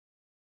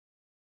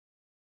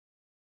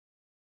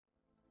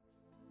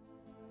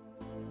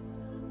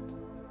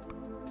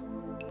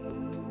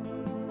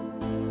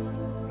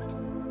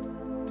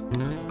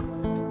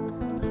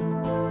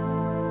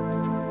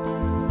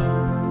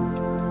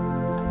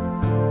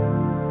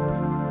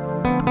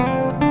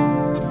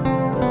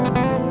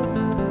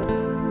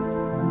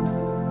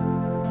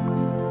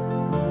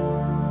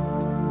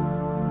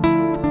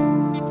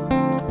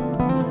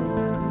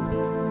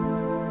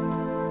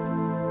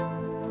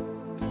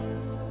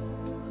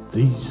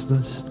These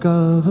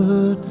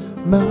mist-covered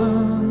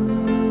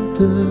mountains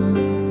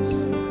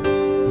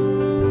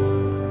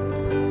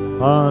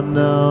are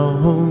now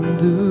home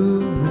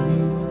to me,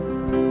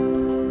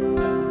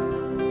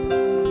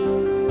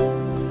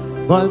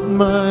 but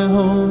my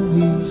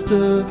home is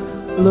the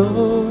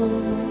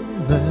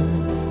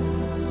lowlands,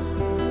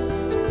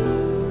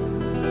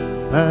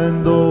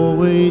 and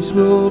always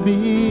will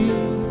be.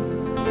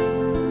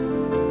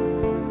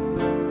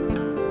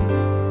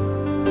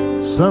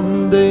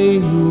 Someday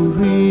you'll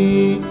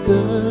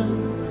return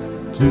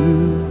to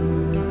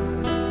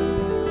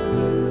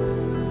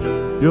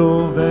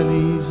your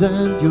valleys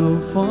and your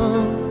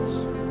farms,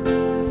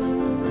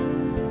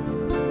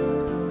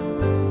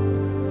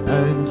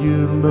 and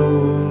you'll no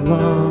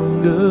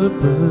longer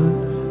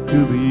burn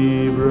to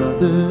be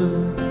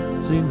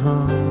brothers in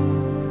arms.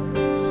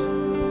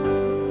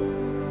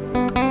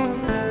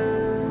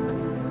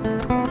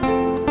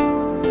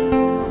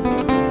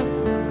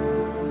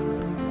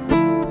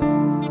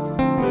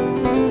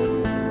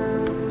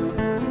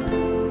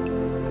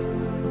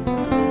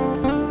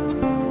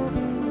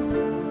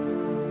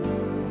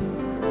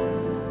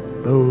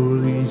 Though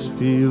these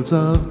fields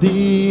of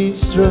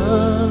destruction,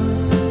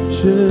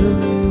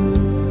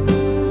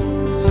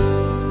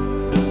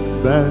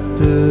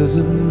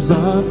 baptisms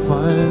of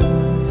fire,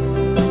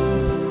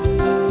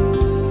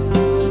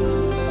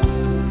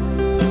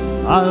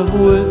 I've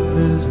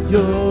witnessed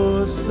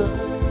your son.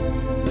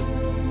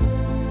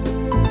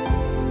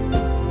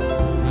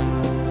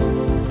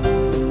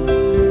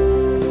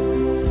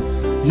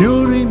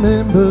 You'll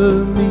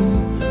remember me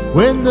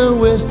when the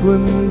west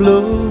wind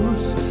blows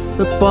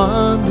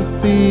upon the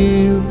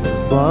fields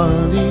of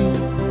barley.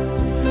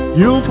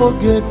 You'll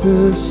forget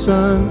the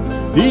sun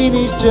in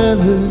his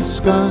jealous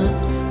sky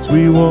as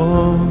we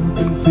walk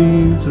in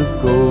fields of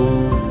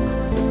gold.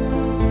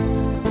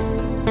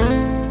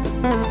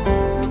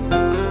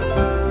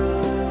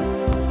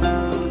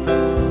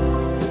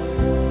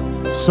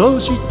 So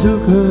she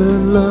took her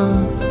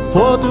love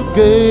for to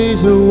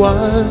gaze a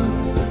while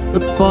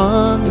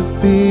upon the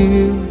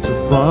fields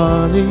of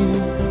barley.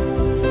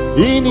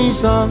 In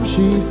his arms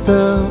she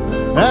fell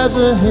as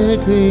her hair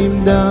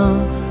came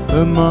down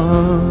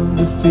among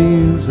the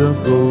fields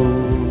of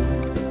gold.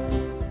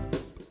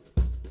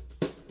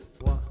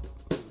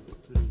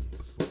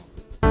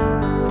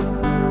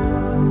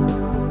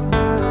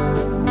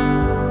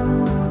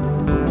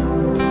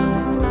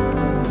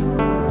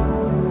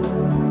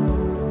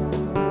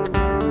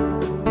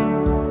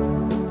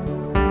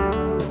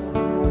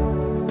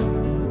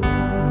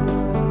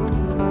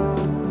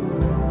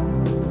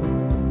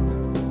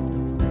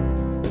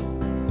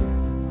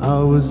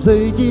 I was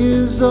 8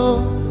 years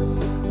old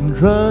and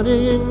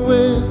running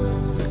with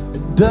a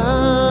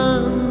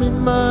dime in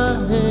my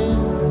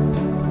hand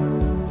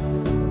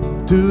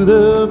to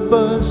the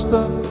bus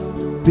stop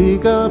to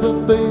pick up a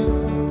bag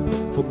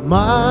for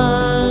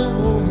my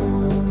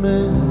old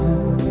man.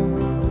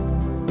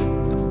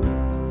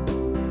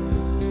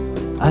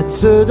 I'd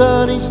sit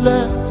on his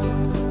lap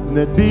in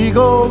that big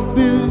old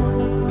butte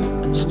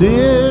and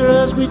stare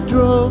as we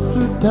drove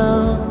through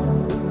town.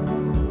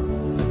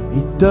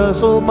 He'd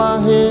tussle my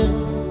hair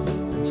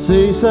and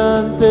say,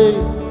 "Son,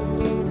 take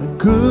a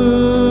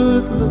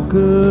good look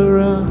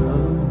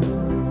around.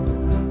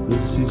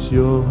 This is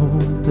your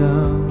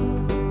hometown.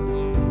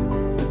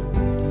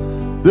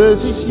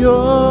 This is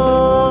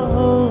your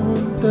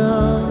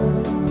hometown.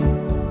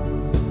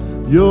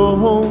 Your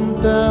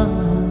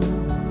hometown.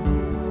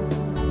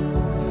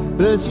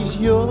 This is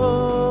your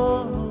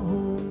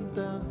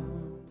hometown."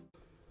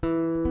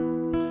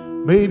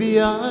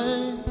 Maybe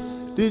I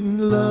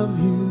didn't love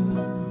you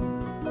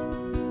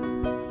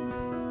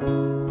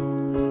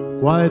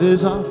quite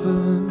as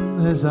often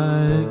as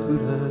I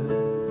could have.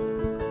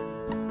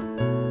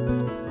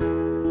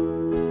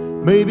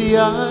 Maybe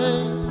I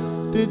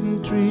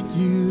didn't treat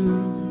you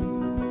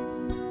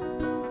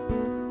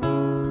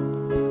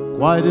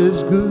quite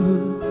as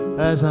good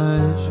as I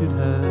should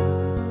have.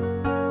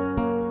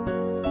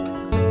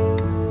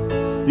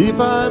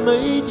 If I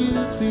made you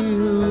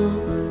feel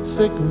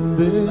second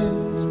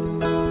best,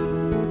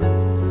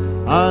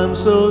 I'm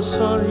so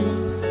sorry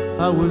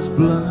I was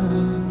blind.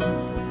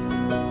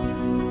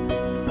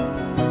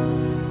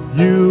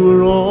 You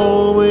were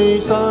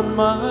always on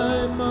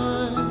my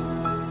mind.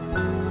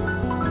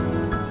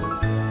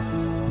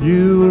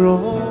 You were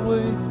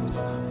always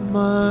on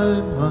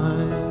my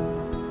mind.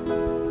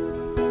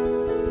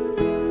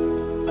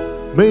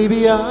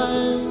 Maybe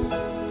I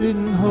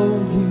didn't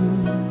hold you